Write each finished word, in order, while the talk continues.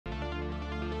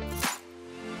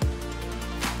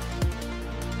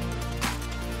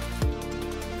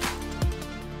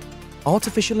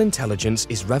Artificial intelligence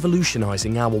is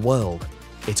revolutionizing our world.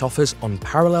 It offers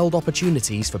unparalleled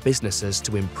opportunities for businesses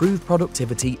to improve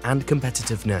productivity and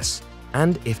competitiveness.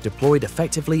 And if deployed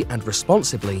effectively and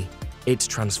responsibly, its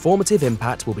transformative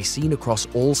impact will be seen across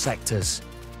all sectors.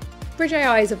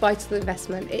 BridgeAI is a vital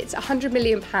investment. It's £100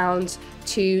 million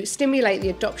to stimulate the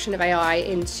adoption of AI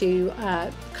into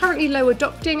currently low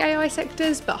adopting AI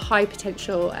sectors, but high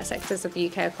potential sectors of the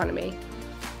UK economy.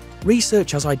 Research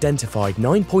has identified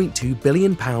 £9.2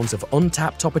 billion of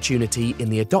untapped opportunity in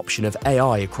the adoption of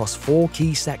AI across 4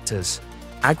 key sectors: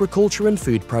 agriculture and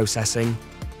food processing,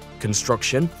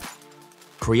 construction,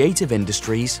 creative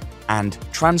industries, and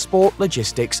transport,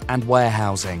 logistics and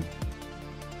warehousing.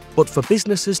 But for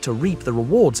businesses to reap the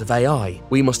rewards of AI,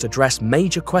 we must address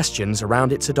major questions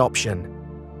around its adoption.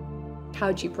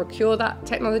 How do you procure that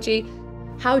technology?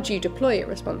 How do you deploy it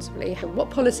responsibly?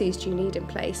 What policies do you need in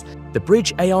place? The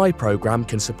BridgeAI programme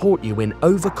can support you in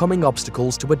overcoming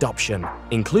obstacles to adoption,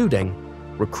 including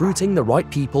recruiting the right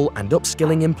people and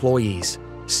upskilling employees,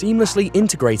 seamlessly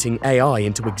integrating AI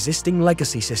into existing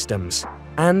legacy systems,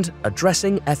 and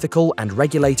addressing ethical and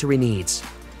regulatory needs.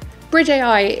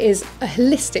 BridgeAI is a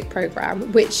holistic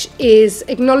programme which is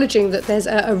acknowledging that there's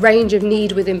a range of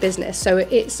need within business, so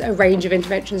it's a range of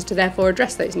interventions to therefore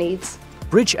address those needs.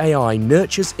 BridgeAI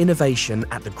nurtures innovation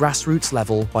at the grassroots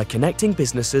level by connecting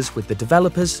businesses with the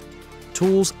developers,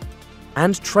 tools,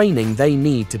 and training they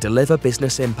need to deliver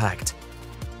business impact.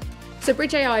 So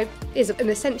BridgeAI is an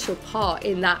essential part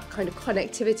in that kind of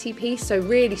connectivity piece, so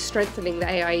really strengthening the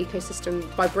AI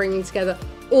ecosystem by bringing together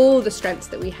all the strengths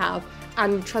that we have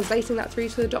and translating that through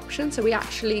to adoption so we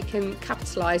actually can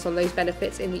capitalise on those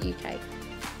benefits in the UK.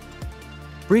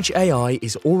 BridgeAI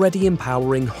is already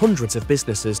empowering hundreds of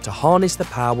businesses to harness the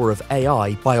power of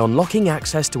AI by unlocking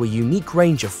access to a unique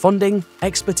range of funding,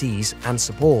 expertise, and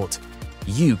support.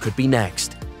 You could be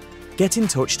next. Get in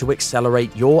touch to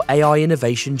accelerate your AI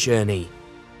innovation journey.